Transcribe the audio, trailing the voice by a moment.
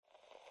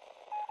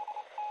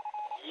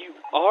You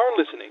are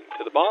listening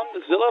to the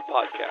Bondzilla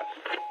podcast.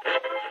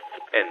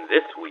 And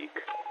this week,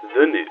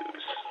 the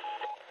news.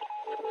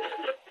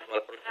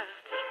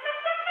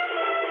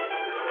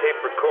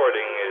 Tape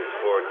recording is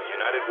for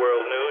United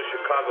World News,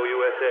 Chicago,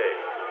 USA.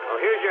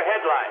 Well, here's your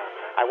headline.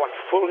 I want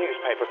full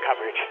newspaper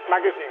coverage,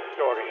 magazine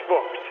stories,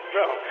 books.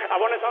 No, I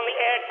want us on the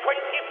air 24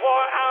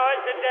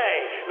 hours a day.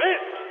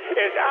 This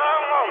is our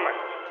moment.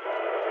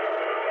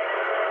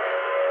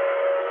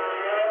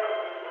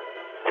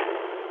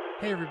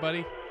 Hey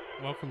everybody,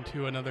 welcome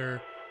to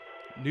another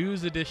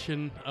news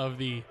edition of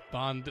the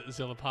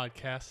Bondzilla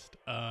podcast.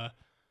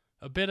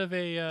 A bit of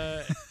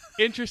a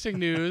interesting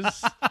news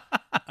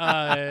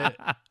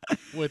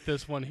with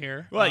this one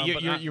here. Well,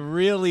 you're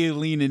really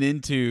leaning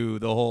into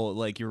the whole,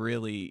 like you're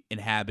really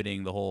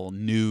inhabiting the whole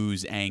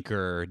news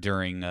anchor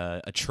during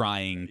a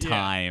trying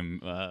time.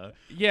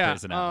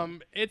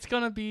 Personality. It's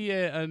gonna be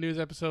a news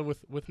episode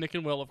with Nick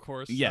and Will, of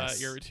course. Yes,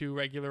 your two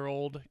regular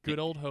good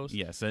old hosts.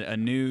 Yes, a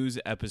news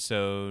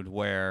episode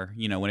where,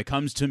 you know, when it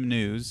comes to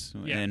news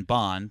and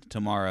Bond,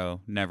 tomorrow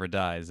never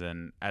dies,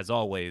 and as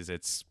always,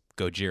 it's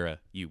Gojira,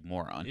 you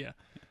moron. Yeah.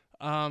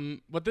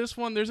 But this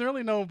one, there's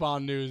really no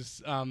Bond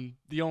news.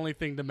 The only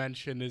thing to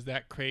mention is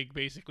that Craig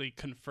basically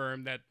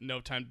confirmed that No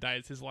Time to Die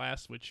is his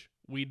last, which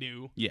we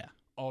knew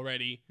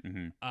already.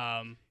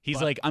 Mm-hmm.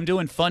 He's like, I'm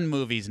doing fun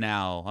movies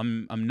now.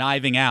 I'm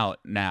kniving out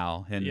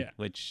now, and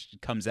which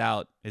is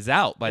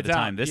out by the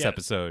time this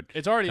episode.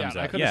 It's already comes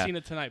out. I could have seen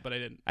it tonight, but I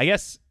didn't. I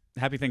guess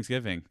Happy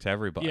Thanksgiving to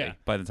everybody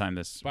by the time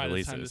this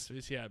releases.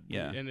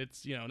 And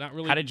it's not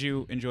really. How did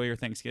you enjoy your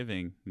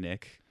Thanksgiving,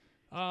 Nick?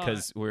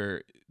 Because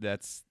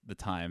that's the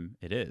time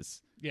it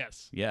is.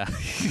 Yes. Yeah.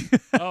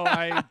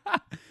 I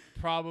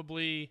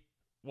probably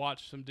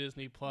watched some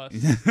Disney Plus.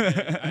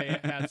 I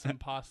had some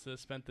pasta,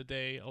 spent the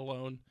day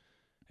alone,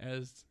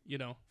 as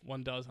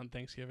one does on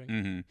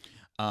Thanksgiving.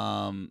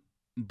 Mm-hmm.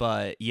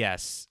 But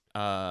yes.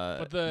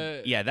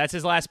 That's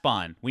his last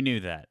Bond. We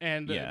knew that.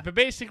 And but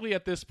basically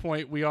at this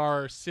point we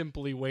are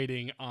simply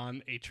waiting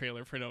on a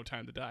trailer for No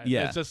Time to Die.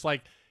 Yeah. It's just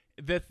like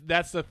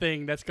that's the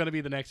thing. That's going to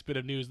be the next bit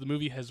of news. The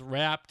movie has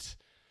wrapped.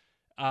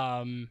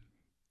 And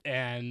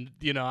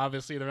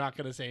obviously they're not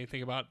going to say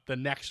anything about the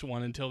next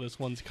one until this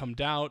one's come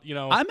out.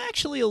 I'm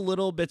actually a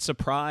little bit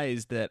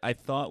surprised that I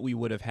thought we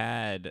would have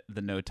had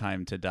the No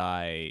Time to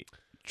Die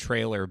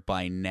trailer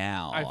by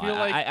now. I feel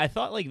like I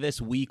thought like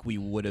this week we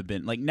would have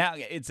been like, now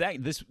it's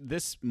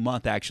this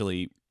month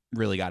actually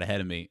really got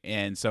ahead of me,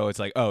 and so it's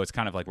like, it's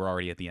kind of like we're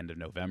already at the end of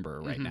November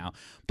right now.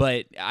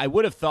 But I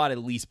would have thought at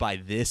least by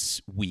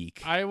this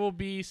week. I will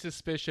be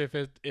suspicious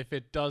if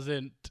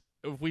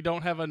we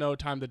don't have a No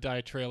Time to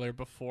Die trailer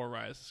before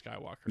Rise of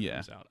Skywalker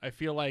comes out. I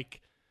feel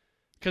like,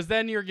 because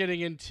then you're getting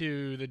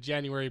into the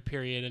January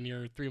period and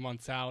you're 3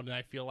 months out, and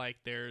I feel like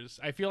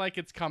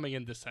it's coming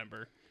in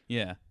December.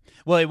 Yeah.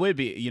 Well, it would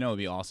be, it'd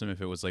be awesome if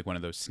it was like one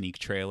of those sneak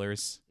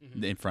trailers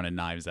in front of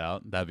Knives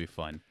Out. That'd be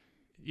fun.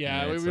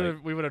 Yeah,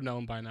 we would have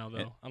known by now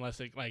though, unless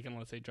they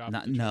drop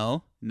it.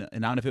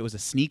 Not if it was a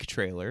sneak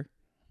trailer.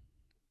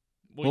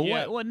 Well,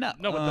 no.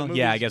 No, but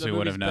I guess we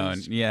would have known.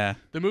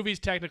 The movie's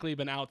technically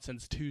been out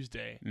since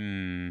Tuesday,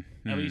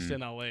 at least in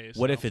LA. So.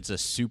 What if it's a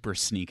super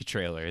sneak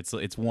trailer?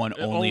 It's one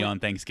only on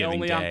Thanksgiving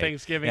Only Day. on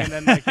Thanksgiving, and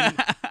then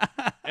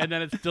and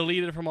then it's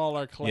deleted from all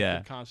our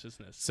collective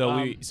consciousness.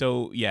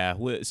 So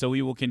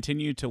we will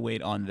continue to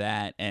wait on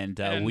that, and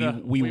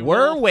we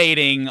were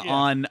waiting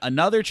on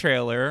another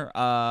trailer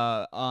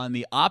on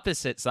the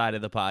opposite side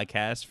of the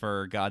podcast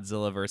for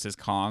Godzilla vs.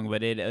 Kong,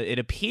 but it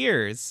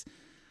appears,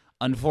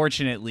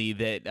 unfortunately,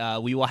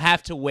 that we will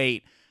have to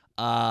wait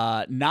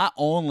not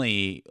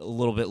only a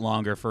little bit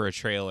longer for a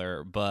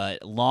trailer,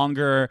 but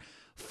longer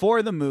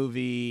for the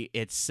movie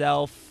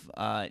itself.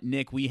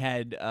 Nick, we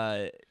had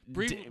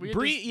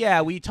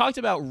we talked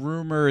about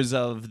rumors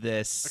of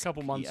this a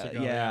couple months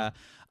ago.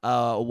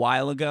 A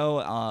while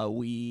ago.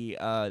 We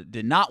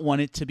did not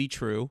want it to be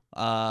true.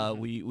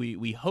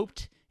 We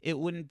hoped it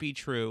wouldn't be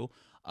true.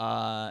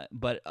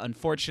 But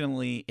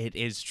unfortunately, it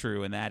is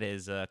true, and that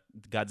is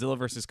Godzilla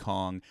vs.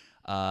 Kong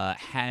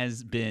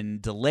has been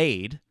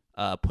delayed,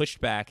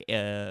 pushed back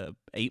 8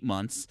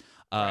 months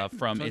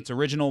from its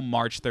original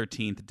March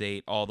 13th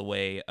date all the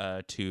way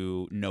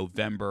to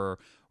November,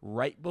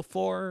 right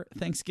before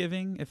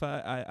Thanksgiving, if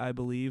I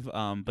believe,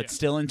 but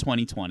still in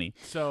 2020.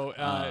 So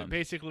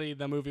basically,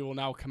 the movie will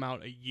now come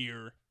out a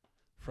year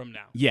from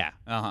now. Yeah,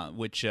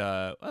 which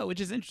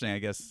is interesting. I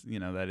guess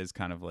that is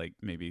kind of like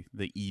maybe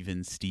the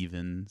Even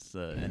Stevens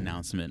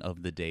announcement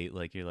of the date.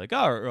 Like you're like,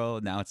 oh,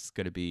 now it's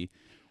going to be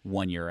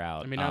 1 year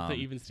out. I mean, not the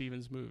Even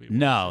Stevens movie.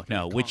 No,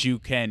 which you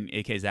can.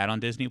 Is that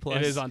on Disney Plus?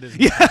 It is on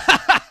Disney Plus.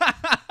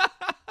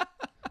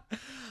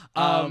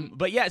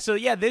 But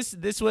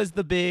this was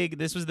the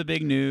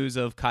big news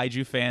of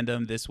kaiju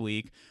fandom this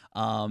week.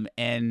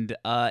 And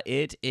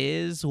it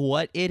is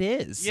what it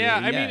is. Yeah,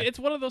 I mean, it's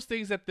one of those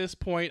things at this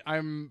point.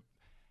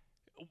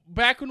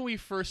 Back when we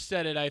first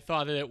said it, I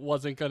thought that it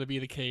wasn't going to be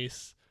the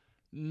case.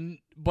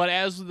 But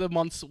as the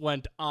months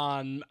went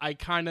on, I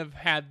kind of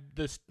had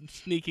this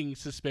sneaking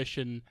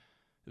suspicion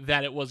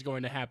that it was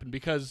going to happen,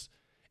 because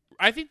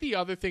I think the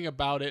other thing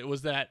about it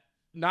was that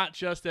not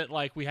just that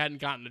like we hadn't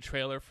gotten a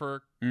trailer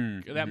for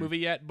that movie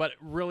yet, but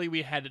really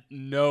we had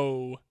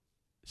no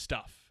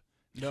stuff.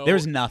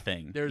 There's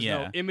nothing. There's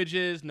no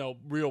images, no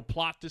real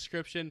plot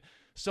description.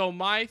 So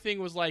my thing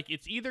was like,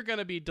 it's either going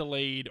to be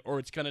delayed or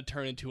it's going to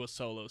turn into a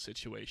Solo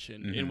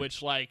situation in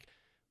which like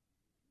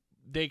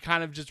they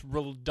kind of just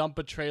dump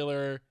a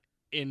trailer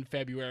in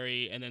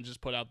February and then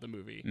just put out the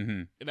movie.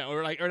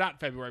 Or not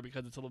February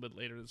because it's a little bit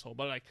later this whole,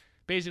 but like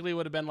basically it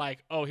would have been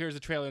like, oh, here's the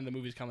trailer and the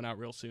movie's coming out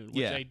real soon,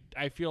 which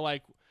I feel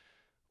like,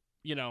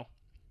 you know,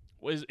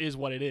 is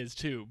what it is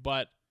too.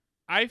 But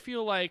I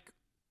feel like,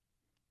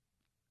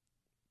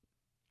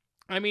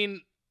 I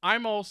mean,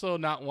 I'm also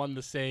not one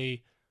to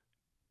say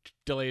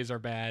delays are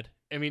bad.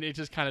 I mean, it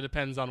just kind of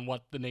depends on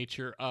what the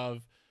nature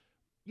of,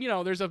 you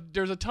know, there's a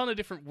ton of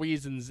different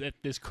reasons that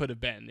this could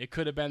have been. It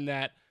could have been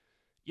that,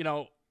 you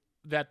know,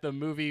 that the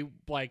movie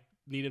like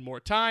needed more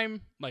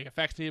time, like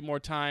effects needed more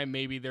time.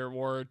 Maybe there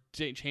were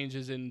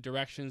changes in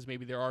directions.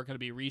 Maybe there are going to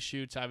be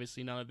reshoots.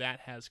 Obviously, none of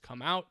that has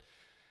come out.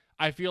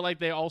 I feel like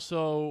they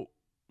also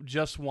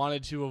just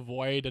wanted to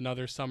avoid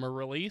another summer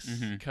release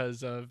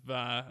because of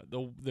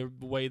the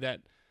way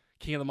that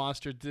King of the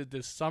Monsters did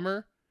this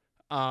summer.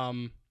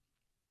 You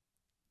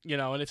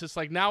know, and it's just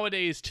like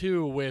nowadays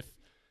too, with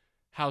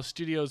how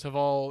studios have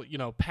all, you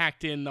know,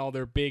 packed in all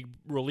their big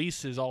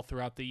releases all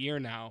throughout the year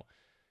now.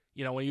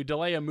 You know, when you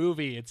delay a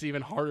movie, it's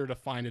even harder to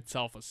find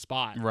itself a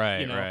spot. Right,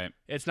 you know? right.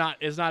 It's not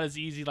as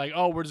easy like,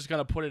 oh, we're just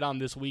gonna put it on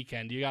this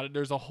weekend.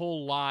 There's a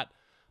whole lot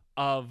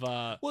of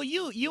well,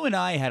 you and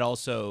I had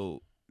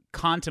also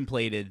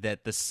contemplated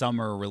that the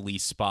summer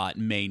release spot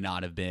may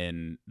not have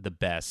been the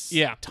best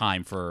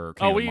time for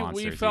King of the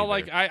Monsters. We felt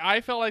like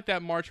I felt like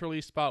that March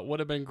release spot would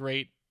have been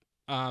great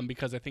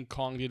because I think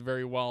Kong did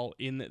very well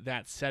in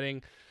that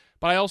setting.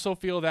 But I also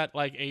feel that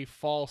like a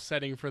fall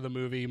setting for the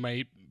movie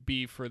might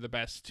be for the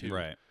best too.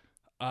 Right.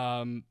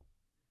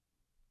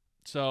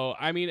 So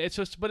I mean, it's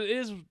just, but it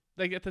is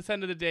like at the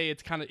end of the day,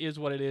 it's kind of is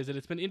what it is, and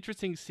it's been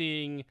interesting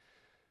seeing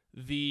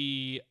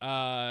the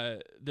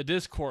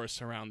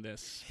discourse around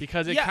this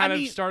because it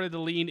started to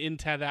lean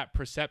into that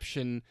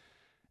perception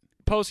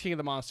post King of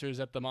the Monsters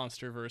that the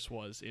Monsterverse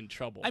was in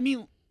trouble. I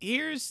mean,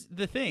 here's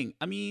the thing.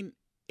 I mean,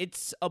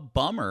 it's a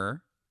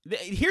bummer.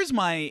 Here's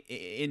my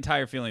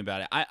entire feeling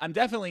about it. I'm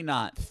definitely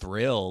not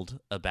thrilled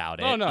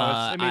about it. Oh,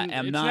 no.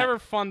 It's never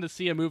fun to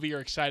see a movie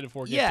you're excited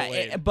for get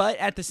delayed. But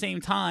at the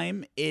same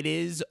time, it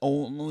is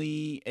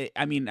only,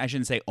 I mean, I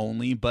shouldn't say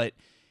only, but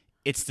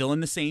it's still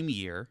in the same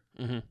year.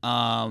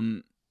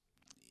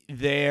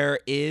 There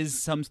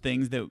is some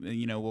things that,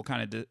 you know, we'll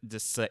kind of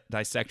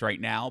dissect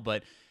right now,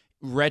 but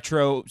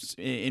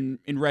in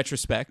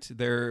retrospect,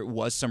 there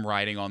was some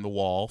writing on the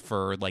wall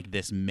for like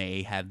this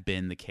may have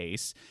been the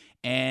case.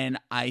 And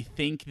I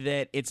think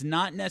that it's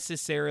not the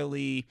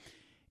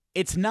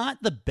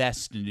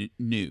best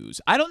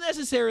news. I don't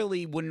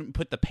necessarily wouldn't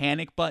put the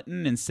panic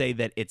button and say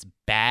that it's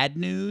bad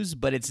news,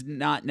 but it's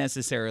not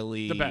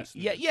necessarily the best.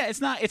 Yeah, it's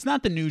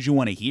not the news you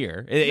want to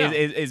hear.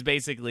 Is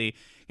basically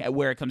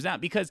where it comes down.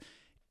 Because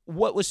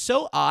what was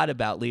so odd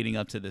about leading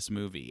up to this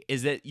movie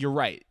is that you're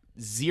right,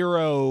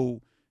 zero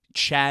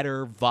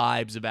chatter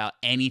vibes about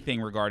anything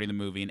regarding the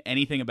movie, and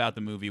anything about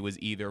the movie was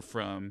either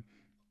from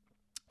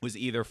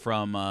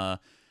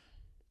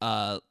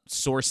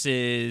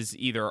sources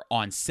either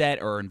on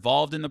set or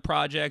involved in the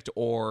project,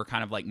 or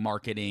kind of like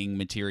marketing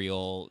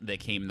material that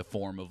came in the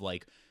form of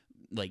like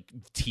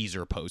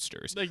teaser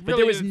posters. Like, but really,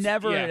 there was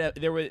never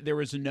there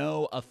was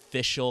no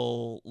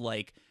official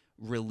like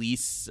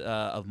release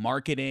of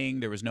marketing.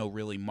 There was no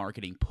really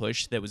marketing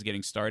push that was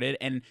getting started,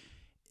 and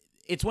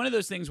it's one of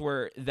those things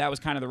where that was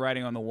kind of the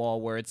writing on the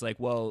wall, where it's like,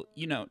 well,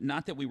 you know,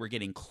 not that we were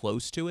getting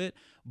close to it,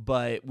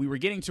 but we were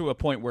getting to a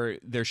point where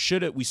we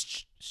should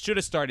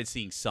have started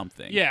seeing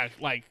something. Yeah,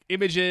 like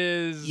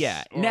images.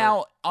 Yeah.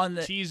 Now on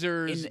the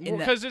teasers,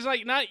 because there's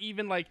like not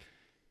even like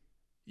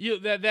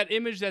that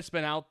image that's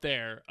been out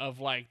there of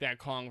like that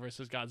Kong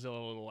versus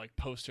Godzilla little like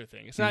poster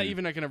thing. It's not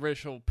even like an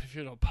original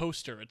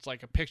poster. It's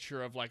like a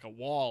picture of like a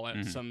wall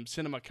at some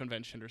cinema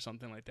convention or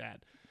something like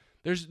that.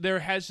 There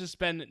has just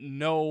been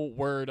no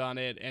word on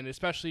it, and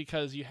especially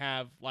because you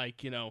have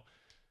like, you know,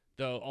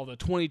 all the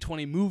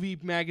 2020 movie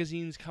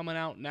magazines coming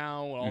out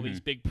now, and all these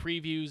big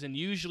previews, and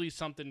usually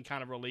something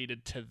kind of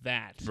related to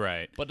that.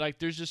 Right. But like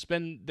there's just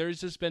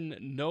been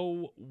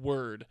no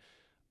word,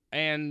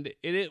 and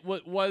it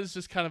was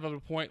just kind of a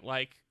point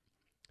like,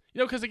 you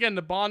know, because again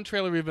the Bond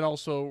trailer we've been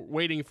also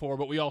waiting for,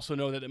 but we also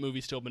know that the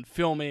movie's still been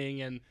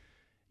filming, and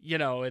you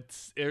know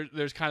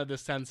there's kind of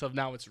this sense of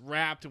now it's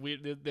wrapped.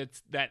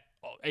 That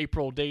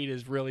April date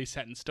is really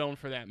set in stone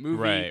for that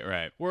movie.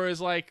 Right.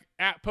 Whereas like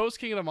at post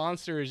King of the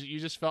Monsters, you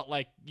just felt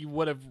like you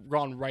would have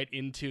gone right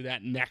into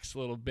that next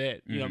little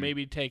bit. You know,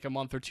 maybe take a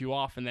month or two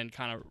off and then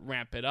kind of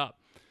ramp it up.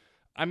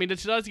 I mean,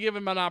 it does give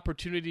them an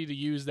opportunity to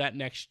use that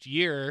next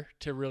year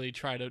to really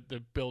try to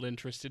build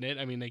interest in it.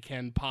 I mean, they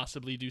can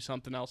possibly do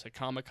something else at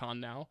Comic-Con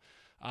now,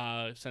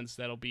 since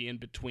that'll be in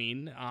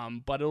between.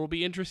 But it'll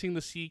be interesting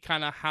to see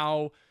kind of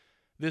how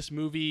this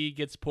movie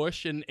gets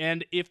pushed,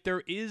 and if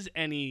there is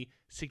any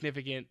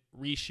significant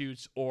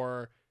reshoots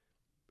or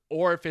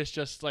if it's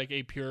just like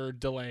a pure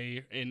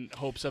delay in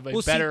hopes of a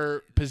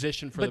better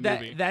position for the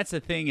movie. That's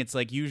the thing. It's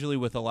like usually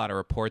with a lot of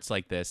reports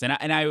like this,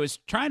 and I was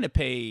trying to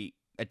pay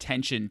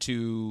attention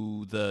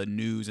to the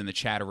news and the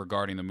chatter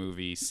regarding the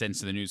movie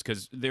since the news,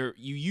 because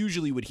you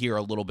usually would hear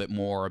a little bit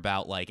more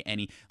about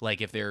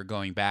if they're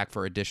going back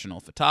for additional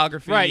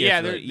photography, right?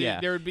 Yeah,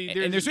 there would be,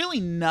 and there's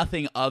really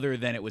nothing other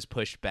than it was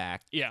pushed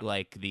back, yeah,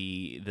 like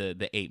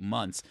the 8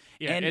 months.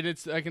 Yeah, and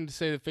it's, I can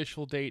say the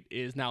official date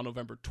is now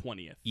November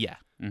 20th. Yeah.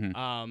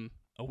 Mm-hmm.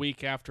 A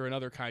week after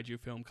another kaiju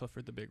film,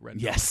 Clifford the Big Red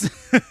Dog. Yes.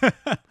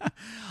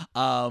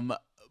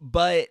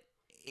 But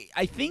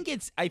I think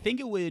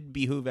it would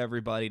behoove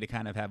everybody to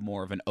kind of have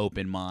more of an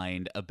open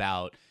mind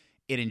about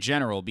it in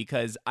general,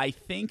 because I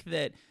think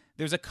that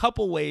there's a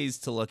couple ways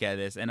to look at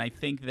this, and I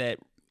think that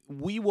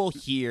we will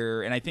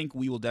hear, and I think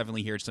we will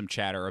definitely hear some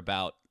chatter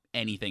about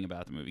anything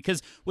about the movie.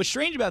 Because what's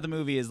strange about the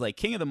movie is, like,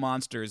 King of the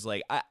Monsters,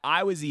 like,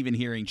 I was even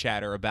hearing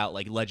chatter about,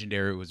 like,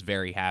 Legendary was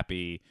very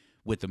happy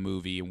with the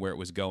movie and where it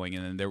was going,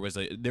 and then there was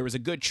a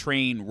good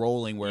train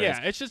rolling, whereas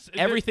it's just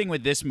everything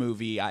with this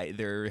movie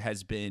there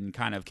has been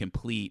kind of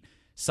complete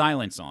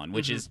silence on,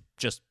 which is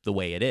just the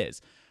way it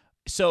is.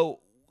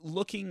 So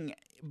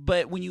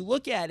but when you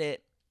look at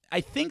it, I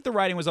think the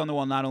writing was on the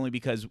wall, not only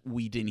because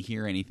we didn't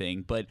hear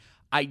anything, but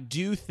I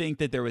do think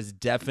that there was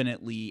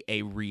definitely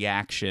a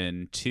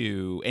reaction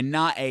to, and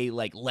not a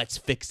like let's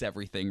fix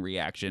everything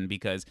reaction,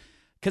 because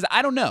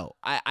I don't know.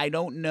 I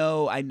don't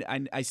know.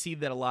 I see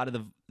that a lot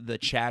of the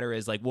chatter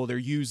is like, well, they're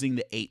using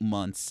the 8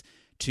 months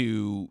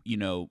to,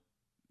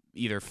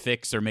 either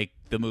fix or make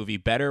the movie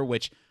better,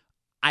 which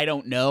I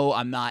don't know.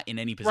 I'm not in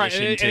any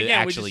position to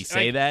actually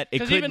say that.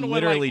 It could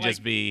literally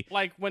just be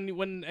like when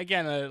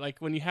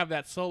you have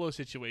that Solo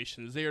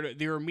situations,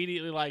 they're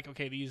immediately like,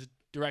 okay, these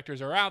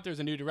directors are out. There's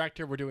a new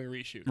director. We're doing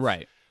reshoots.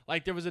 Right.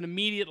 Like there was an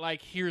immediate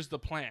here's the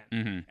plan.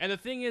 Mm-hmm. And the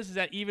thing is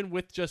that even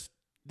with just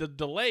the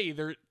delay,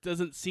 there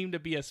doesn't seem to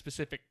be a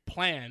specific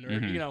plan, or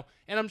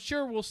and I'm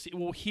sure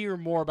we'll hear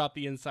more about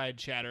the inside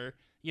chatter,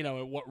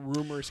 what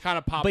rumors kind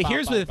of pop. But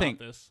here's the thing: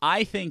 this.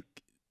 I think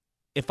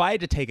if I had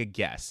to take a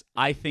guess,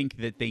 I think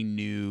that they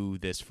knew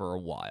this for a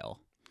while.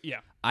 Yeah,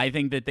 I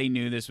think that they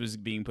knew this was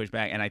being pushed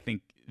back, and I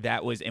think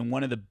that was, and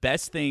one of the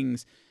best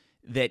things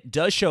that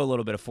does show a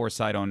little bit of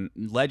foresight on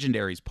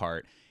Legendary's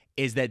part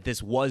is that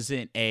this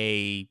wasn't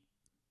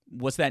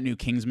what's that new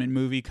Kingsman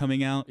movie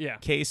coming out? Yeah.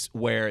 Case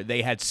where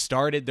they had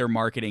started their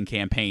marketing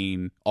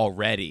campaign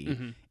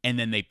already, and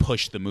then they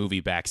pushed the movie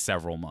back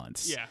several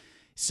months. Yeah.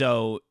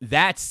 So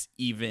that's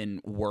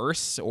even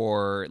worse,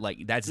 or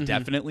like that's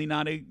definitely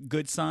not a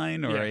good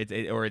sign, or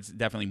it's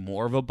definitely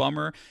more of a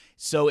bummer.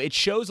 So it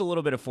shows a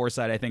little bit of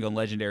foresight, I think, on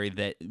Legendary,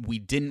 that we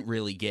didn't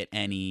really get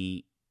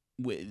any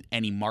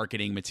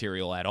marketing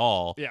material at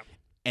all. Yeah.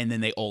 And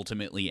then they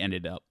ultimately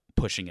ended up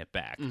pushing it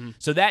back.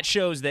 So that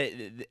shows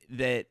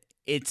that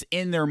it's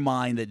in their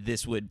mind that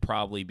this would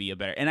probably be a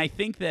better. And I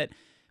think that,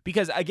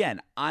 because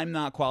again, I'm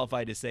not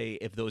qualified to say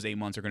if those 8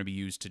 months are going to be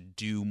used to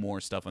do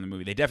more stuff on the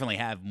movie. They definitely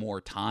have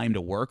more time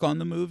to work on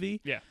the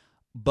movie. Yeah.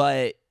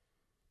 But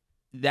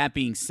that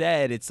being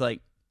said, it's like,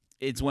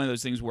 it's one of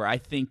those things where I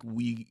think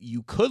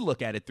you could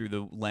look at it through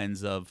the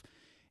lens of,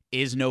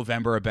 is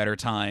November a better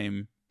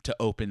time to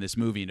open this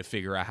movie and to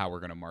figure out how we're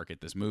going to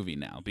market this movie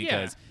now?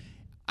 Because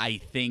I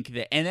think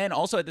that, and then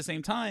also at the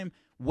same time,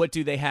 what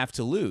do they have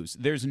to lose?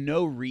 There's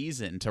no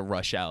reason to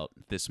rush out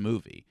this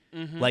movie.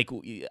 Like,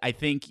 I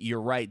think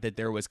you're right that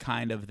there was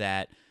kind of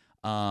that,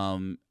 all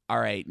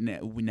right,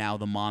 now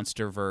the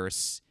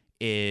MonsterVerse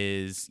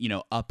is,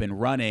 up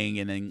and running,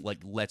 and then like,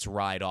 let's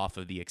ride off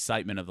of the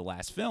excitement of the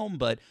last film.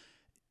 But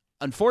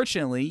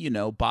unfortunately,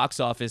 box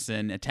office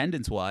and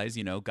attendance wise,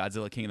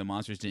 Godzilla King of the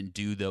Monsters didn't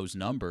do those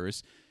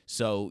numbers.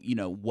 So,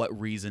 what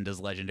reason does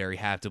Legendary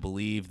have to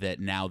believe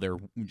that now they're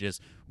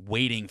just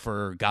waiting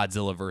for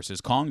Godzilla versus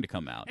Kong to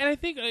come out? And I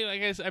think,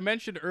 like I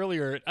mentioned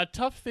earlier, a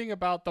tough thing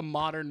about the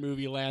modern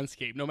movie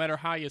landscape, no matter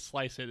how you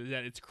slice it, is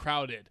that it's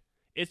crowded.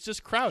 It's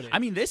just crowded. I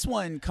mean, this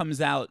one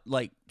comes out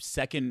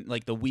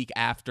the week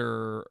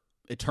after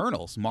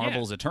Eternals,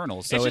 Marvel's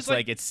Eternals. So it's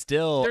like it's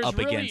still up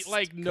really, against.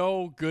 There's really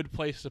no good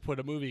place to put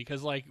a movie,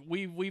 because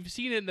we've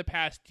seen it in the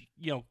past,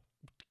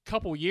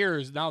 couple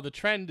years now. The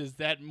trend is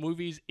that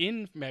movies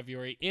in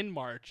February, in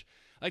March,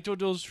 like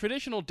those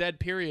traditional dead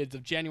periods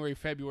of January,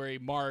 February,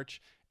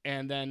 March,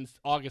 and then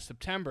August,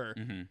 September,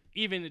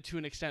 even to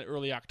an extent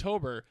early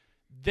October,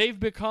 they've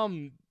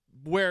become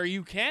where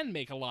you can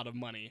make a lot of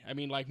money. I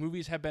mean, like,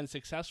 movies have been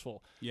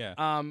successful. Yeah.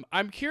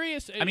 I'm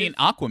curious. I mean,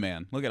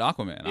 Aquaman. Look at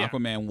Aquaman. Yeah.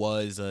 Aquaman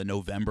was a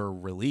November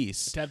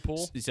release.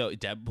 Deadpool. So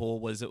Deadpool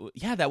was,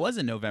 that was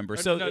in November.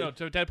 So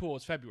Deadpool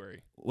was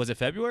February. Was it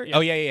February? Yeah.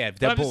 Oh yeah.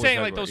 Deadpool I'm just saying,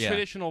 was like, those February,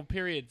 traditional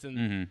periods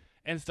and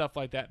stuff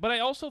like that. But I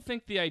also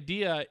think the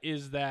idea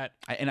is that,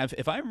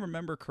 if I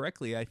remember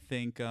correctly, I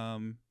think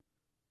no.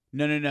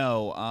 24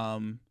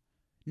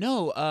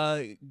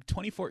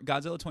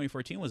 Godzilla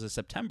 2014 was a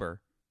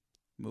September.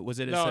 Was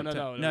it a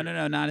September? No,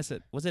 not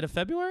a. Was it a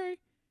February?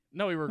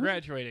 No, we were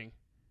graduating.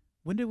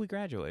 When did we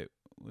graduate?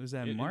 Was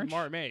that in March?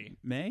 May.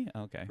 May?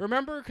 Okay.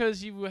 Remember,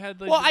 because you had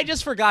the. Well, I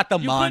just forgot the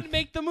month. You couldn't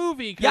make the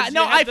movie. Yeah,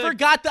 no, I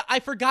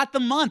forgot the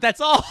month. That's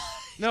all.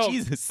 No,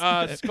 Jesus.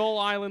 Skull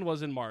Island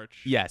was in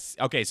March. Yes.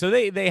 Okay, so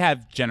they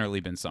have generally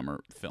been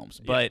summer films,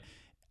 but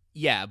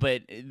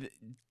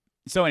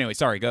so anyway,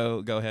 sorry.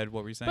 Go ahead.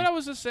 What were you saying? But I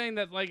was just saying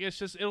that like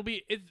it'll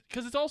be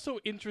because it's also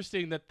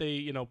interesting that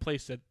they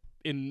place it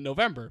in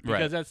November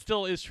because that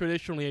still is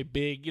traditionally a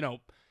big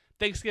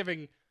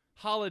Thanksgiving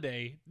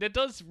holiday. That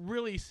does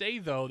really say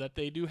though that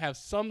they do have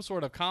some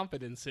sort of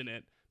confidence in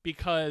it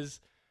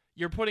because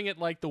you're putting it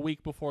like the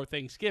week before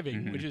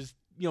Thanksgiving, which is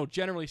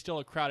generally still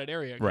a crowded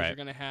area because you're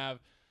going to have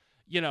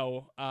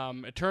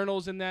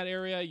Eternals in that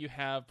area. You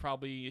have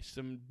probably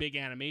some big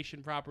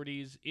animation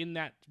properties in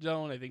that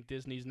zone. I think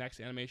Disney's next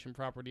animation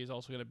property is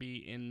also going to be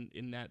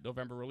in that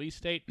November release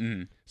date.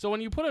 So when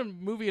you put a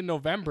movie in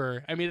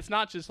November, I mean, it's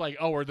not just like,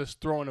 oh, we're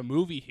just throwing a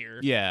movie here.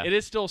 Yeah. It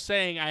is still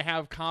saying I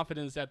have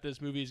confidence that this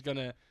movie is going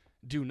to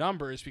do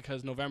numbers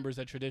because November is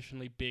a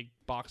traditionally big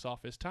box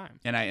office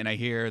time. And I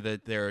hear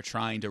that they're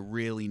trying to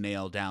really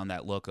nail down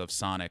that look of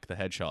Sonic the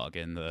Hedgehog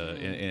in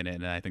it,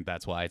 and I think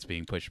that's why it's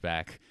being pushed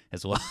back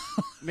as well.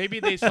 Maybe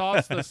they saw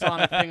the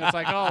Sonic thing. It's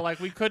like, oh, like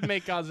we could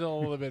make Godzilla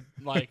a little bit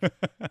like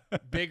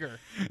bigger.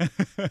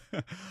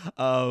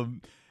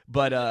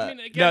 But I mean,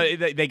 again,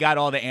 no, they got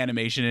all the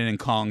animation in, and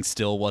Kong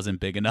still wasn't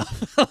big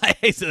enough,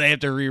 so they have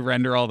to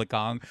re-render all the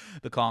Kong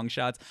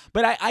shots.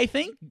 But I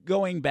think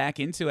going back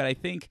into it, I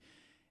think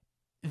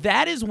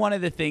that is one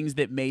of the things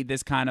that made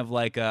this kind of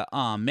like a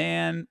oh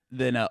man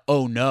than a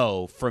oh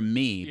no from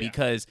me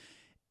because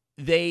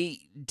they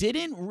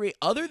didn't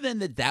other than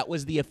that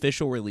was the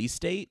official release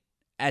date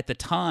at the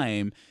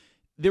time.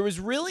 There was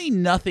really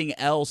nothing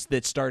else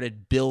that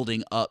started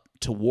building up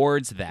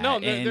towards that. No,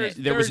 and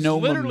there was no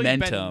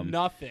momentum. Been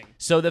nothing.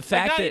 So the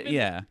fact that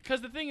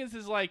because the thing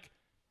is like.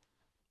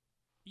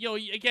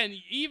 Again,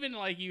 even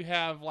like you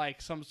have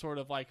like some sort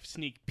of like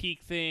sneak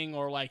peek thing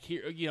or like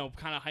here,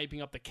 kind of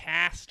hyping up the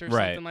cast or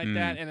something like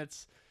that, and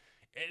it's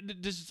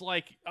just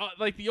like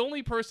the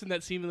only person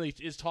that seemingly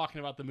is talking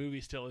about the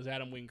movie still is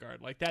Adam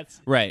Wingard. Like that's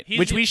right.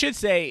 Which we should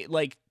say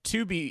like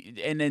to be,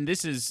 and then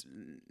this is,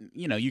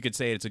 you could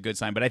say it's a good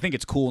sign, but I think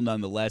it's cool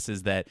nonetheless.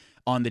 Is that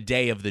on the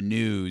day of the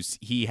news,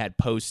 he had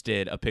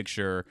posted a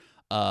picture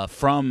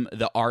from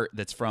the art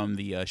that's from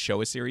the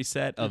Showa series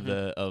set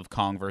of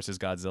Kong versus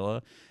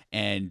Godzilla.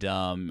 And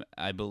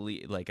I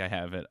believe, like I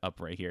have it up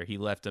right here. He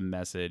left a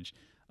message.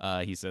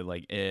 He said,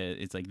 like,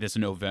 it's like this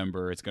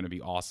November, it's going to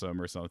be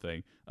awesome or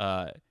something.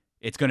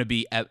 It's going to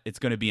be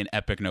an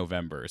epic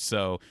November.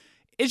 So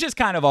it's just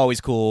kind of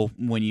always cool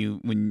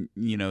when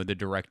the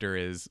director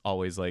is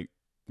always like,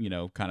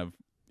 kind of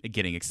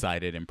getting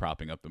excited and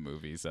propping up the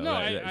movie. So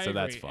I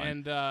that's agree. fun.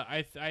 And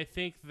I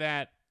think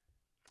that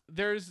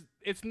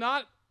it's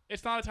not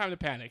a time to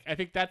panic. I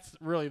think that's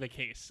really the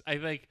case. I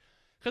think.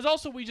 Because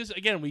also we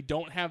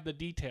don't have the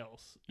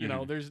details.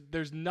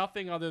 There's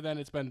nothing other than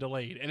it's been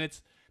delayed, and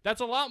that's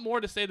a lot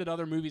more to say than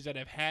other movies that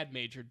have had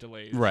major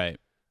delays. Right.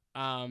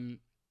 The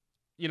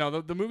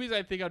movies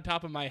I think on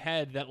top of my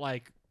head that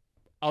like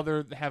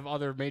have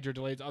other major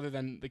delays other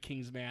than The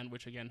King's Man,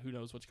 which again, who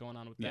knows what's going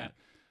on with that.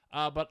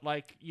 But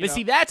like,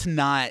 see, that's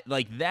not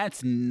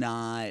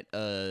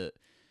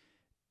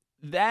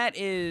that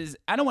is,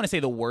 I don't want to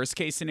say the worst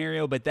case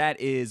scenario, but that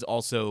is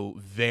also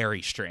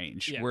very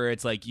strange. Where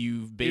it's like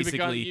you've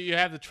basically you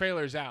have the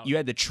trailers out. You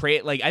had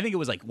the like I think it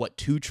was like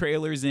 2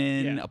 trailers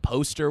in, a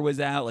poster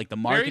was out, like the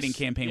marketing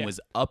campaign was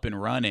up and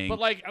running. But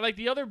like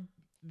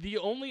the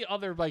only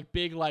other like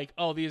big like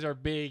these are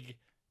big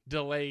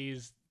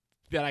delays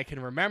that I can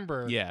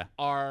remember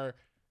are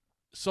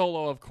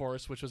Solo, of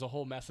course, which was a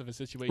whole mess of a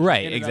situation.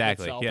 Right,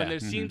 exactly. And there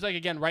seems like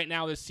again right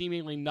now there's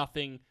seemingly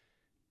nothing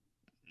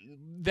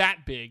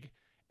that big,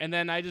 and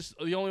then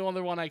the only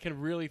other one I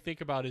can really think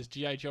about is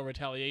G.I. Joe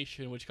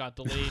Retaliation, which got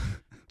delayed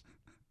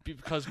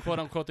because quote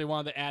unquote they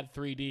wanted to add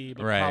 3D,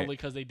 but probably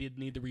because they did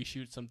need to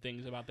reshoot some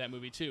things about that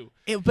movie too.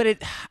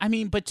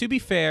 But to be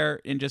fair,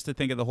 and just to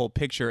think of the whole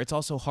picture, it's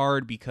also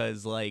hard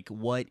because like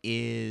what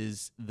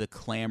is the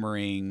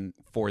clamoring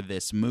for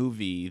this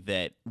movie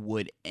that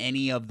would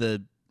any of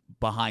the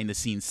behind the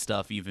scenes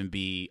stuff even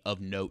be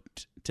of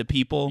note to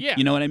people?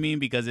 You know what I mean?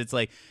 Because it's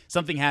like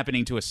something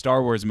happening to a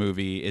Star Wars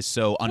movie is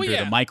so under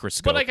the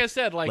microscope. But like I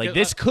said, like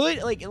this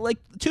could like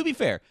to be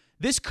fair,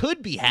 this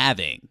could be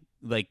having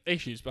like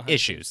issues.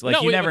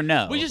 Like you never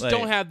know. We just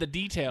don't have the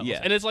details.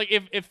 And it's like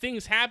if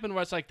things happen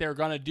where it's like they're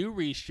gonna do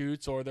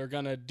reshoots or they're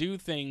gonna do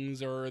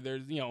things or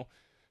there's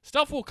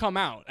stuff will come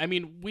out. I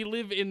mean, we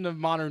live in the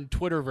modern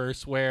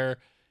Twitterverse where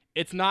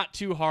it's not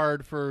too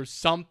hard for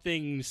some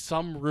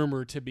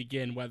rumor to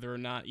begin, whether or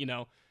not,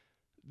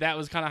 that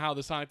was kind of how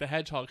the Sonic the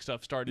Hedgehog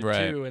stuff started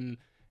too.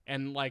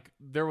 And like,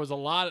 there was a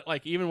lot,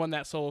 like, even when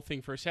that Solo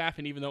thing first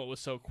happened, even though it was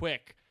so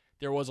quick,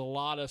 there was a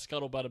lot of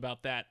scuttlebutt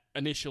about that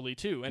initially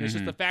too. And it's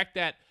just the fact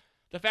that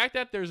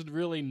there's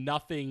really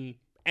nothing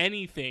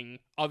anything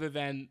other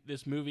than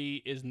this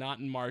movie is not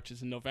in March,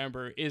 it's in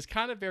November, is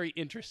kind of very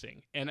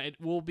interesting. And it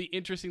will be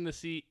interesting to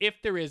see if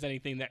there is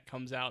anything that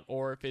comes out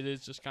or if it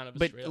is just kind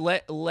of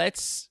a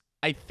let's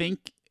I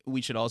think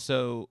we should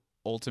also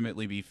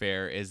ultimately be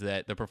fair is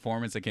that the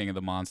performance of King of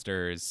the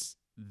Monsters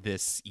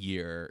this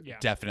year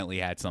definitely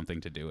had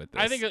something to do with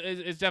this. I think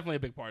it's definitely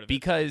a big part of it.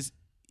 Because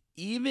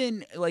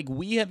even, like,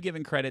 we have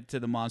given credit to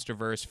the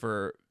MonsterVerse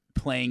for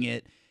playing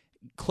it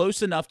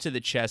close enough to the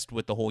chest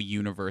with the whole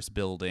universe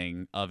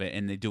building of it,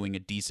 and they're doing a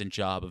decent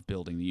job of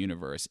building the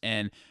universe.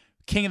 And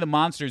King of the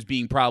Monsters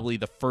being probably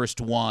the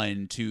first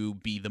one to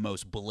be the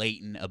most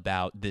blatant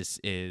about this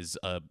is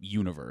a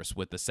universe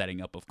with the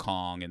setting up of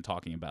Kong and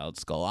talking about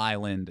Skull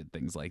Island and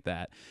things like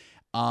that.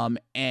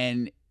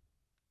 And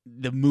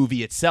the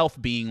movie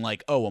itself being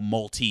like, oh, a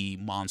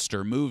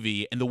multi-monster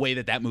movie, and the way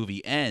that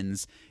movie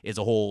ends is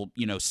a whole,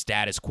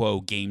 status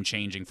quo,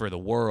 game-changing for the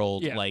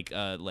world,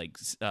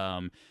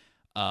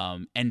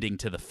 ending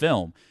to the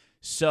film.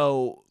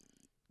 So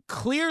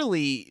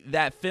clearly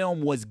that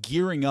film was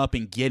gearing up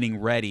and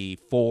getting ready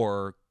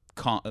for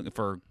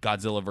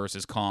Godzilla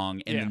versus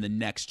Kong and then the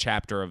next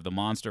chapter of the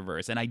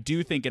MonsterVerse. And I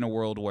do think in a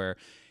world where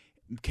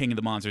King of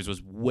the Monsters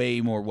was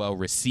way more well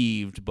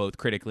received, both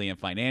critically and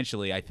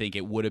financially, I think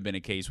it would have been a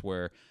case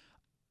where,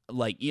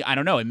 like, I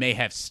don't know, it may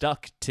have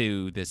stuck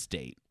to this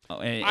date.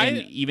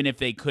 And even if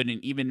they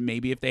couldn't, even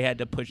maybe if they had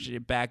to push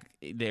it back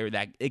there,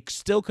 that it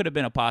still could have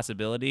been a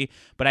possibility.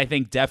 But I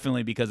think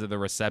definitely because of the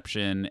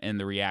reception and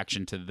the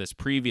reaction to this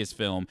previous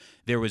film,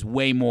 there was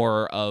way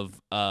more of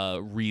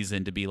a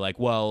reason to be like,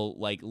 well,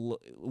 like,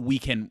 we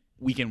can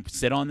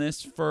sit on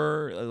this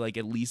for like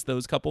at least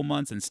those couple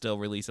months and still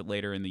release it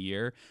later in the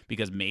year,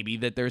 because maybe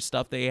that there's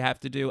stuff they have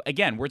to do.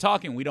 Again, we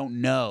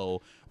don't know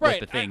what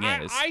the thing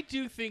is. I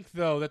do think,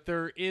 though, that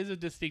there is a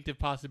distinctive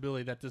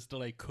possibility that this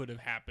delay could have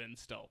happened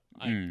still.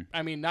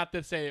 I mean, not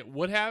to say it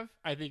would have.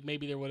 I think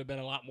maybe there would have been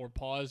a lot more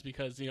pause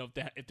because,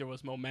 if there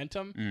was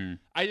momentum.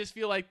 I just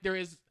feel like there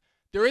is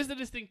a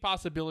distinct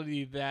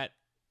possibility that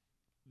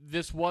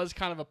this was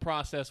kind of a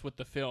process with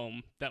the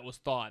film that was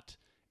thought,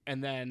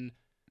 and then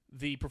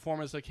the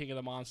performance of King of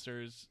the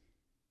Monsters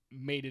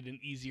made it an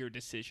easier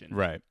decision.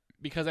 Right.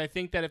 Because I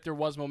think that if there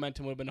was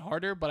momentum, it would have been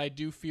harder, but I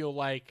do feel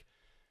like,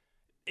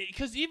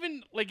 because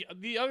even, like,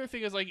 the other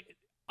thing is, like,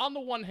 on the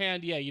one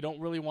hand, you don't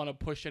really want to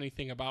push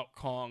anything about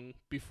Kong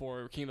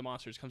before King of the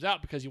Monsters comes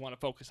out because you want to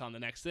focus on the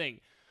next thing.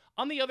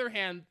 On the other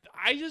hand,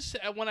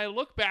 when I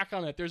look back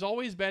on it, there's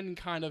always been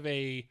kind of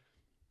a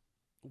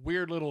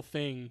weird little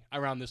thing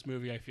around this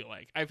movie, I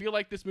feel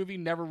like this movie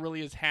never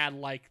really has had,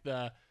 like,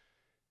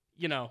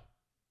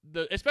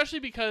 especially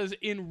because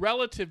in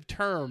relative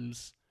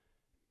terms,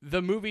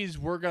 the movies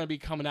were going to be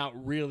coming out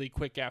really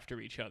quick after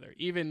each other.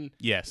 Even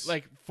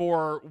like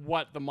for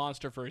what the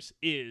MonsterVerse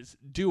is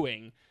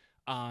doing,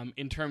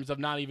 in terms of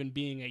not even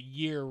being a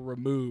year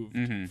removed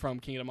from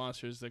King of the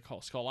Monsters, they call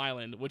Skull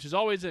Island, which is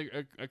always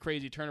a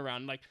crazy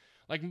turnaround.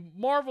 Like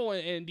Marvel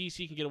and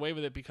DC can get away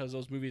with it because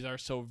those movies are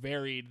so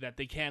varied that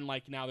they can,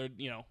 like, now they're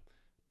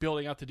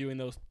building up to doing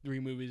those 3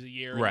 movies a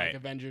year. Right. Like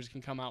Avengers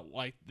can come out,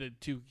 like the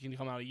 2 can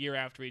come out a year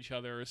after each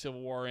other, or Civil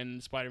War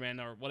and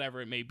Spider-Man or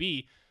whatever it may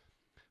be.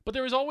 But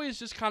there was always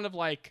just kind of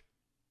like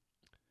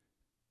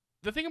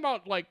the thing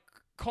about like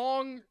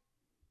Kong,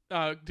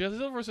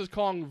 Godzilla vs.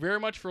 Kong, very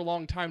much for a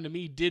long time to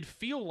me did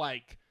feel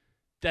like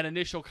that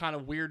initial kind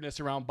of weirdness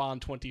around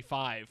Bond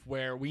 25,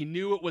 where we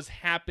knew it was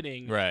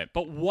happening, right,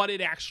 but what it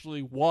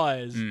actually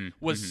was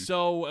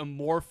so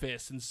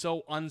amorphous and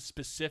so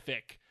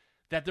unspecific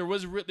that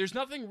there's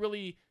nothing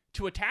really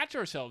to attach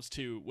ourselves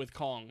to with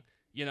Kong.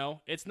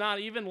 It's not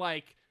even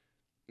like,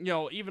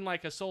 even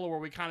like a Solo where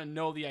we kind of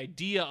know the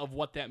idea of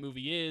what that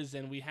movie is,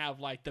 and we have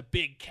like the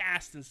big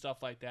cast and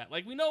stuff like that.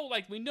 Like we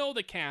know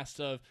the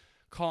cast of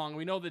Kong,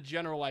 we know the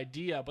general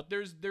idea, but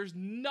there's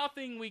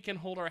nothing we can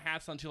hold our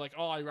hats on to like,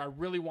 oh, I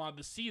really wanted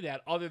to see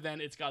that, other than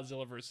it's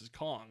Godzilla versus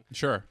Kong.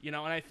 Sure. And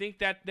I think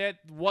that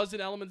was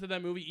an element of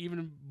that movie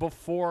even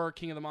before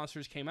King of the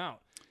Monsters came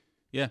out.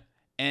 Yeah.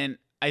 And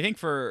I think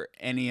for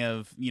any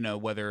of,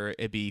 whether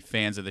it be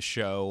fans of the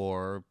show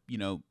or,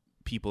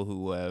 people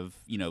who have,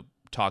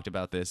 talked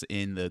about this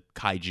in the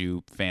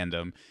kaiju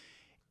fandom,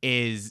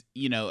 is,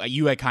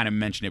 you had kind of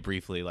mentioned it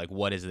briefly, like,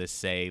 what does this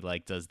say?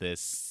 Like,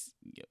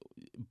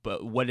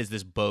 but what does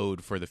this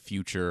bode for the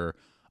future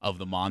of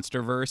the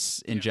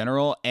MonsterVerse in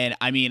general? And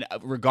I mean,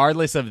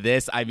 regardless of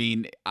this, I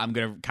mean, I'm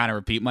going to kind of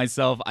repeat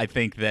myself. I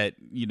think that,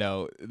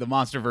 the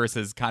MonsterVerse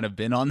has kind of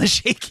been on the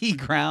shaky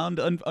ground,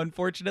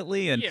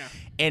 unfortunately.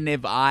 And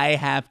if I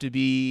have to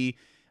be,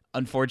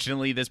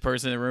 unfortunately, this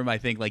person in the room, I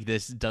think like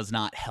this does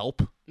not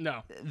help.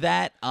 No.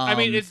 That I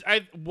mean,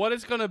 what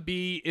it's going to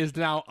be is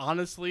now,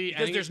 honestly,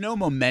 because there's no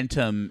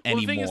momentum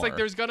anymore. The thing is, like,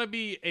 there's going to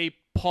be a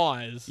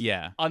pause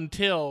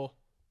until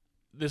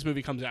this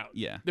movie comes out.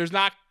 Yeah. There's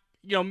not,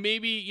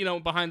 maybe,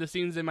 behind the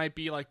scenes they might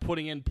be like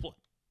putting in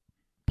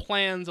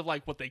plans of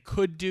like what they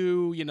could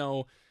do,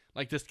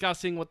 like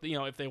discussing what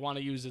if they want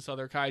to use this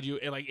other kaiju,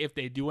 and like if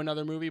they do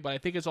another movie. But I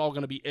think it's all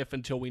going to be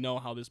until we know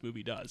how this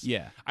movie does.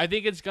 Yeah. I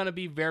think it's going to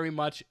be very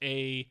much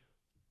a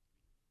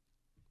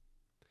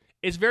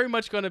it's very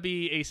much going to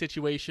be a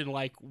situation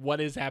like what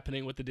is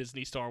happening with the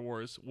Disney Star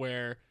Wars,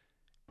 where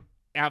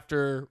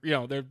after,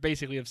 they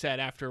basically have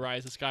said after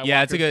Rise of Skywalker. Yeah,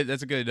 that's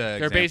a good They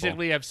example.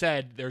 basically have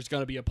said there's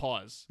going to be a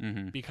pause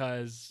mm-hmm.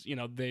 because,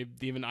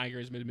 even Iger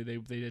has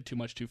admitted they did too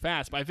much too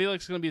fast. But I feel like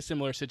it's going to be a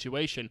similar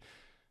situation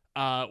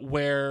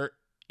where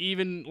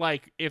even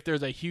like if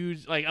there's a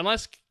huge, like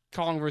unless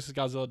Kong vs.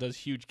 Godzilla does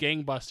huge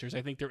gangbusters,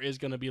 I think there is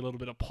going to be a little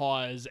bit of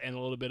pause and a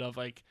little bit of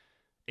like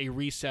a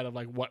reset of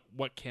like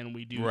what can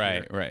we do right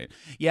here? Right.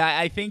 Yeah,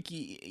 I think,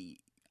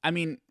 I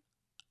mean,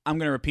 I'm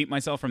going to repeat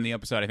myself from the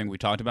episode I think we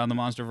talked about in the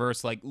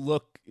Monsterverse.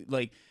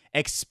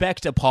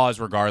 Expect a pause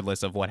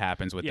regardless of what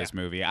happens with this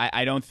movie.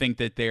 I don't think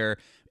that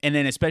and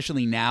then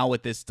especially now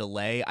with this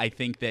delay, I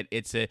think that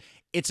it's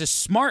a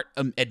smart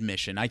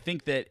admission. I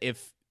think that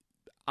if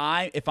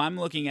I'm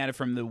looking at it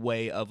from the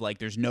way of like,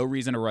 there's no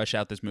reason to rush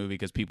out this movie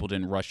because people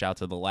didn't rush out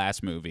to the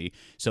last movie.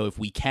 So if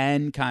we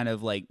can kind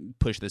of like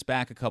push this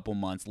back a couple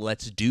months,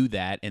 let's do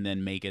that and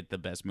then make it the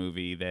best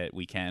movie that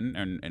we can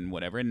and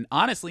whatever. And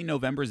honestly,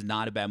 November is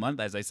not a bad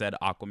month. As I said,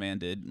 Aquaman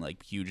did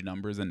like huge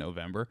numbers in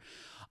November.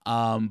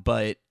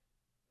 But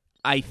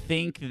I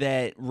think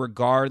that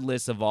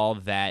regardless of all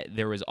of that,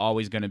 there is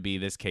always going to be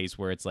this case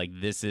where it's like,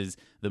 this is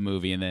the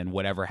movie and then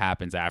whatever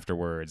happens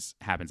afterwards.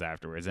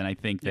 And I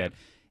think that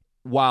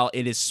while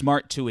it is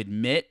smart to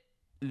admit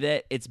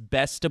that it's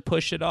best to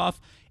push it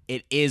off,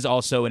 it is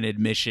also an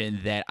admission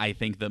that I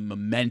think the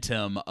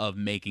momentum of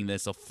making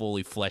this a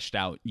fully fleshed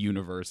out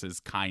universe is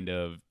kind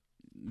of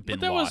been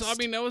lost.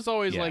 That was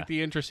always like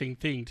the interesting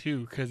thing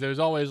too, because there's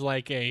always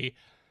like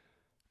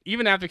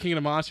even after King of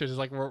the Monsters, it's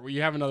like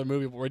you have another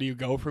movie, but where do you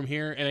go from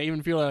here? And I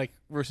even feel like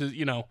versus,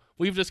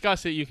 we've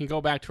discussed it. You can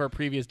go back to our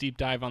previous deep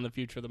dive on the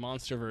future of the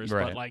Monsterverse,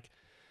 but like,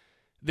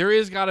 there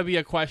is got to be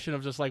a question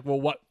of just like, well,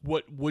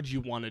 what would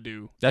you want to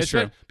do? That's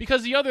true.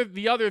 Because the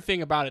other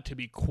thing about it, to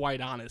be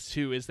quite honest,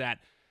 too, is that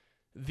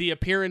the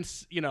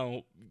appearance,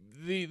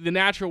 the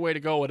natural way to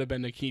go would have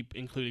been to keep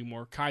including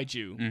more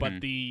kaiju, mm-hmm. but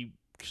the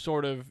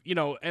sort of,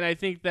 and I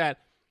think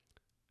that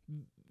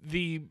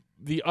the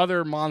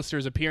other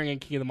monsters appearing in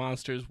King of the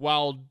Monsters,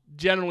 while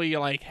generally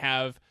like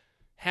have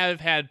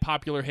had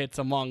popular hits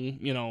among,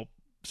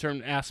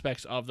 certain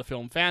aspects of the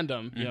film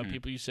fandom,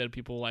 mm-hmm.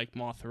 People like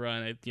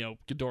Mothra and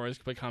Ghidorah's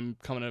becoming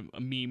a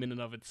meme in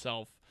and of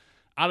itself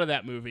out of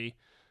that movie.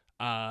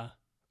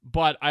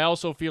 But I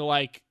also feel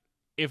like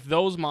if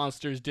those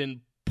monsters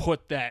didn't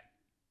put that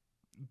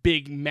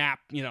big map,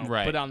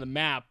 put on the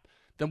map,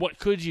 then what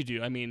could you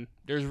do? I mean,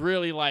 there's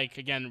really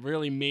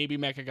maybe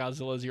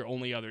Mechagodzilla is your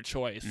only other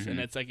choice, mm-hmm. and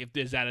it's like,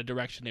 is that a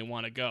direction they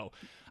want to go?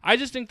 I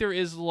just think there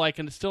is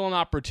still an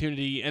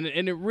opportunity, and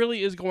it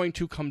really is going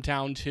to come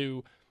down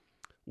to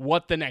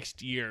what the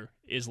next year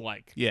is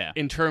like. Yeah.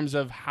 In terms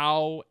of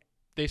how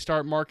they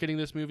start marketing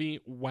this movie.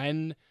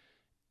 When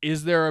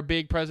is there a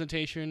big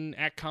presentation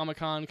at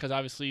Comic-Con? Because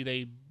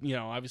obviously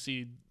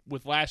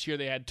with last year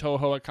they had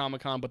Toho at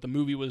Comic-Con, but the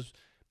movie was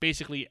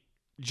basically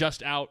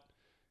just out.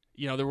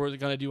 They weren't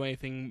going to do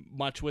anything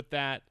much with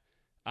that.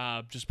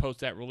 Just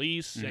post that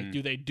release. Mm-hmm. Like,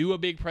 do they do a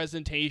big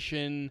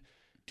presentation?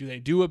 Do they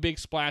do a big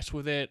splash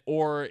with it,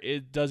 or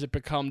does it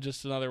become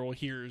just another, well,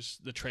 here's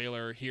the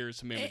trailer, here's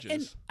some images?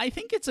 And I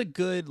think it's a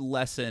good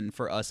lesson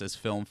for us as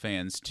film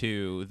fans,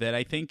 too, that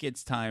I think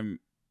it's time,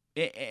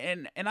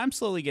 and I'm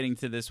slowly getting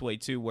to this way,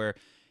 too, where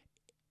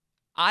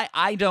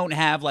I don't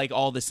have, like,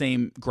 all the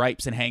same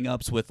gripes and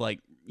hang-ups with,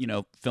 like,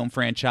 film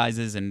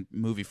franchises and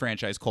movie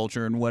franchise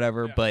culture and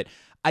whatever, but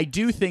I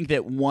do think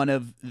that one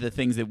of the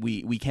things that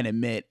we can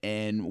admit,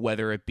 and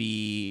whether it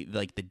be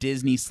like the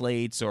Disney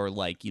slates or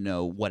like,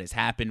 what has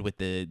happened with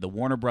the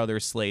Warner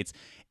Brothers slates,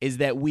 is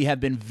that we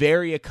have been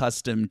very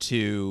accustomed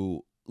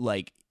to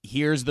like,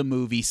 here's the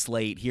movie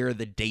slate, here are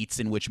the dates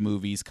in which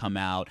movies come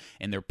out,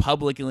 and they're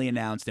publicly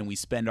announced, and we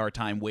spend our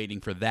time waiting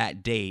for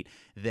that date,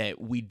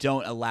 that we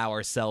don't allow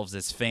ourselves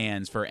as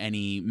fans for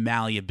any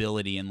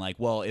malleability and like,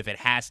 well, if it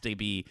has to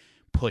be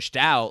pushed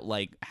out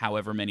like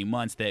however many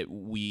months, that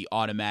we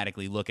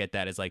automatically look at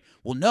that as like,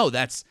 well, no,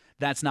 that's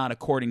not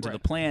according to the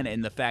plan.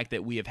 And the fact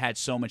that we have had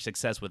so much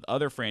success with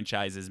other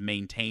franchises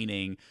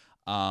maintaining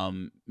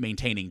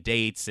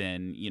dates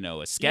and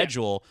a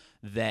schedule,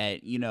 that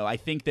I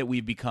think that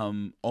we've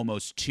become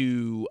almost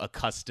too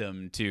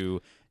accustomed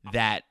to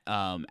that,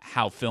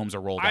 how films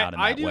are rolled out in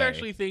that way. I do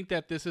actually think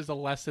that this is a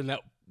lesson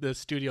that the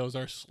studios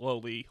are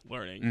slowly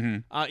learning.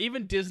 Mm-hmm.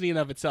 Even Disney in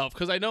of itself,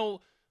 because I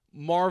know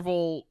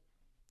Marvel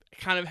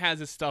kind of has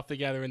its stuff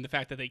together in the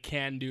fact that they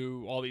can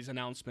do all these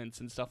announcements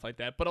and stuff like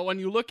that. But when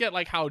you look at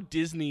like how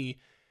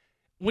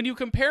when you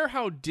compare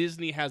how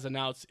Disney has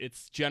announced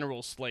its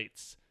general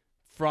slates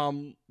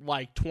from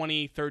like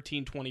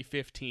 2013,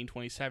 2015,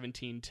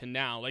 2017 to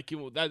now, like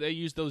they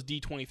use those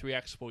D23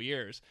 Expo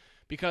years,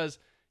 because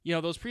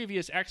those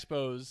previous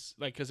expos,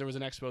 like, because there was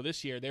an expo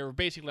this year, they were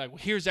basically like, well,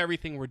 here's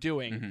everything we're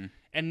doing. Mm-hmm.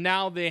 And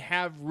now they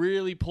have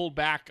really pulled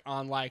back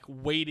on like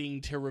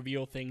waiting to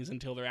reveal things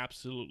until they're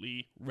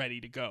absolutely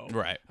ready to go.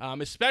 Right.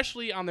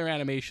 Especially on their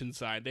animation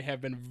side. They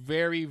have been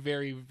very,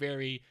 very,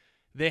 very,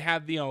 they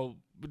have,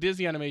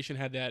 Disney Animation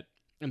had that,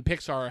 and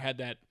Pixar had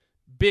that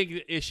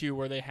big issue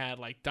where they had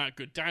like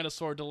Good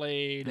Dinosaur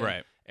delayed,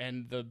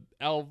 and the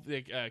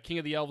King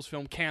of the Elves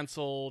film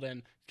canceled,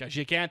 and got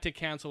Gigantic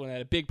canceled, and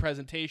had a big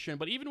presentation.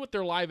 But even with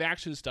their live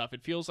action stuff,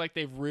 it feels like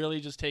they've really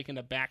just taken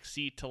a back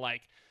seat to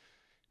like,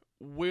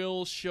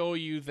 we'll show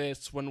you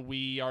this when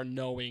we are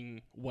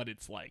knowing what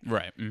it's like.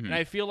 Right. Mm-hmm. And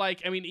I feel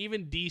like, I mean,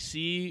 even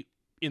DC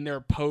in their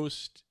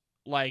post,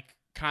 like,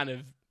 kind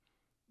of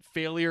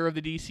failure of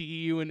the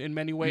DCEU in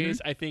many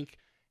ways, I think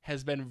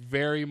has been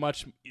very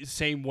much the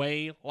same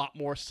way, a lot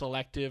more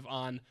selective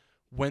on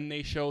when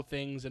they show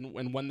things and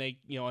when they,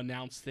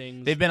 announce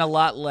things. They've been a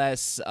lot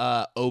less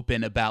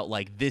open about,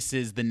 like, this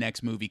is the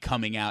next movie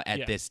coming out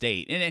at this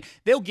date. And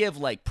they'll give,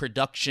 like,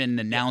 production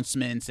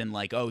announcements and,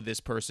 like, oh, this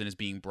person is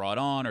being brought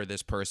on or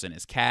this person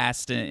is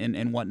cast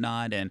and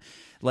whatnot. And,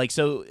 like,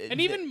 so...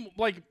 And even,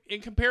 like,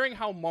 in comparing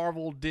how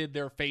Marvel did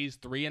their Phase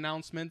 3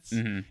 announcements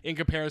in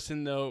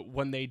comparison to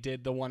when they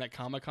did the one at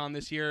Comic-Con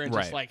this year, and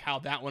just, like, how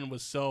that one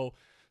was so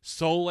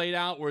laid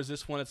out, whereas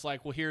this one it's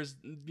like, well, here's,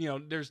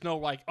 there's no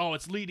like, oh,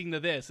 it's leading to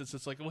this. It's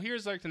just like, well,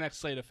 here's like the next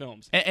slate of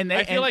films. And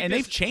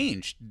they've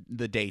changed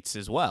the dates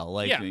as well.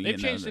 Like, they've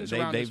changed things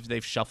around.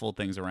 They've shuffled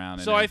things around.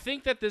 So I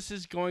think that this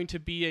is going to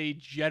be a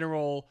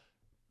general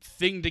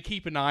thing to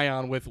keep an eye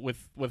on with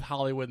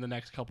Hollywood in the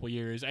next couple of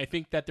years. I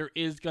think that there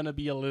is going to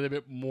be a little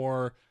bit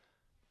more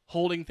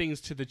holding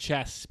things to the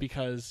chest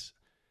because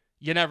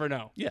you never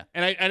know. Yeah.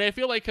 And I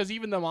feel like, because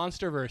even the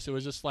MonsterVerse, it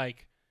was just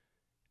like,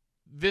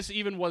 this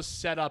even was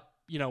set up,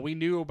 we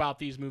knew about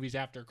these movies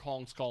after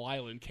Kong Skull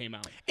Island came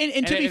out.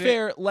 And to be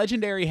fair,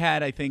 Legendary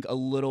had, I think, a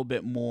little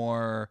bit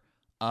more,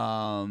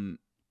 a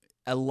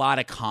lot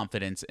of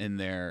confidence in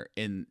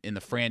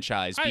the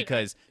franchise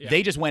because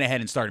they just went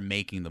ahead and started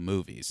making the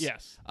movies.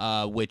 Yes.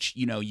 Which,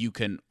 you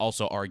can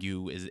also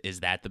argue, is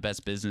that the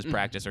best business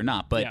practice or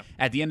not? But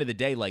at the end of the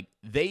day, like,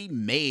 they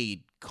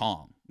made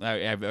Kong.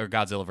 Or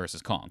Godzilla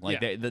versus Kong. Like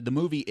the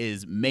movie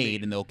is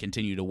made, and they'll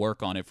continue to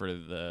work on it for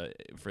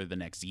the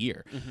next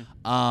year.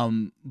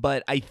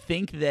 But I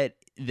think that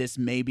this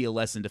may be a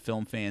lesson to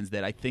film fans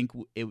that I think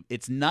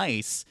it's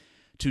nice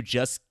to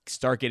just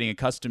start getting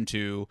accustomed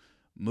to.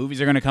 Movies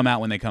are going to come out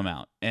when they come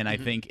out, and I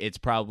think it's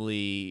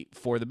probably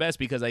for the best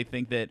because I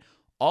think that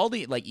all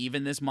the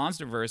even this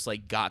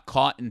MonsterVerse got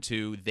caught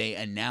into. They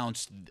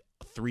announced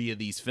 3 of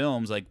these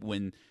films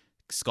when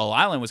Skull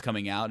Island was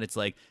coming out. It's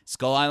like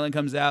Skull Island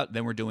comes out,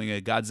 then we're doing a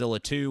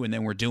Godzilla 2, and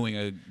then we're doing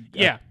a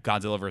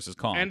Godzilla versus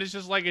Kong. And it's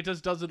just like it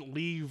just doesn't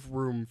leave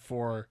room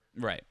for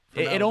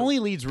it only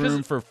leaves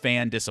room for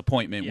fan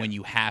disappointment when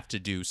you have to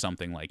do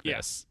something like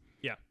this.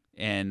 Yeah.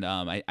 And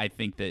I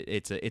think that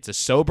it's a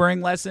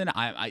sobering lesson.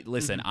 I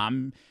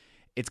listen.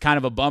 It's kind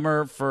of a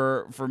bummer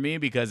for me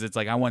because it's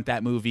like I want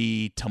that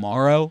movie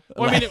tomorrow.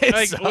 Well, I mean,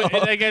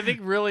 I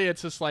think really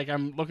it's just like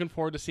I'm looking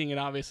forward to seeing it,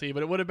 obviously,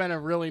 but it would have been a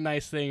really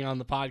nice thing on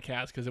the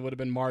podcast because it would have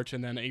been March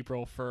and then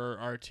April for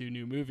our 2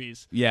 new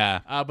movies.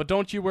 Yeah. But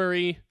don't you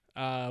worry.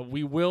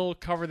 We will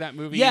cover that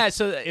movie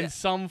in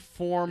some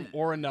form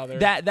or another.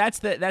 That's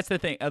the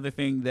thing. Other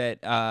thing that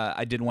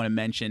I did want to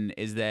mention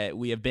is that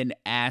we have been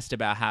asked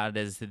about how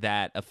does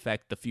that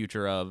affect the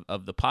future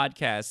of the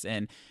podcast.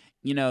 And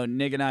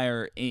Nick and I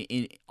are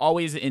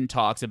always in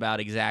talks about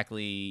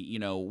exactly,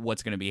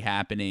 what's going to be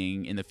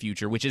happening in the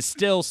future, which is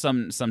still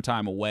some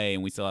time away,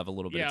 and we still have a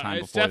little bit of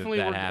time before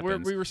that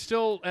happens. We were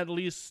still at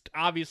least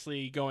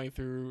obviously going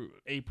through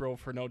April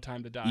for No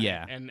Time to Die.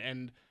 Yeah.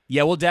 And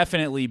yeah, we'll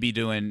definitely be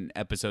doing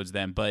episodes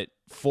then. But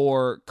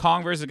for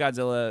Kong vs.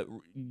 Godzilla,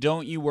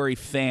 don't you worry,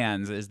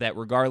 fans, is that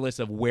regardless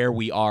of where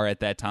we are at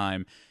that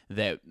time,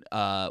 that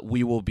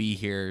we will be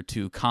here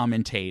to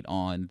commentate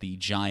on the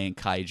giant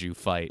kaiju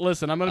fight.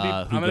 Listen, I'm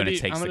gonna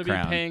be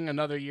paying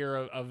another year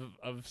of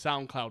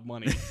SoundCloud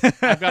money.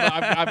 I've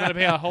got to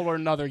pay a whole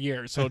another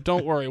year. So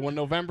don't worry. When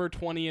November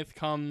 20th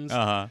comes,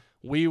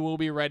 we will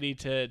be ready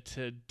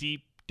to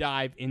deep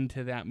dive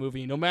into that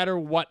movie, no matter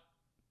what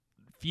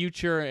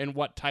future and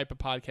what type of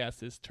podcast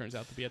this turns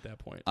out to be at that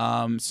point.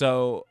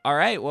 So all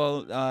right,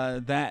 well,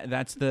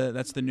 that's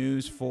the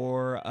news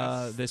for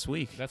this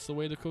week. That's the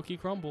way the cookie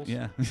crumbles.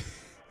 Yeah.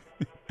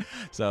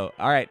 So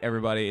all right,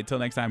 everybody, until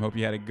next time, hope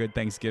you had a good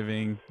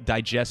Thanksgiving.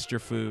 Digest your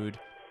food.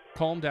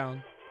 Calm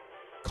down.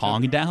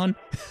 Kong down?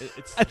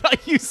 I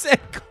thought you said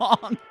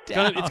Kong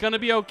down. It's gonna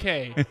be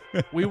okay.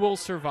 We will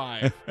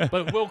survive.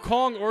 But will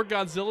Kong or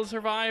Godzilla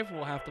survive?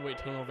 We'll have to wait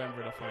till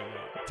November to find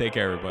out. Take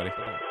care, everybody.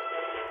 Bye-bye.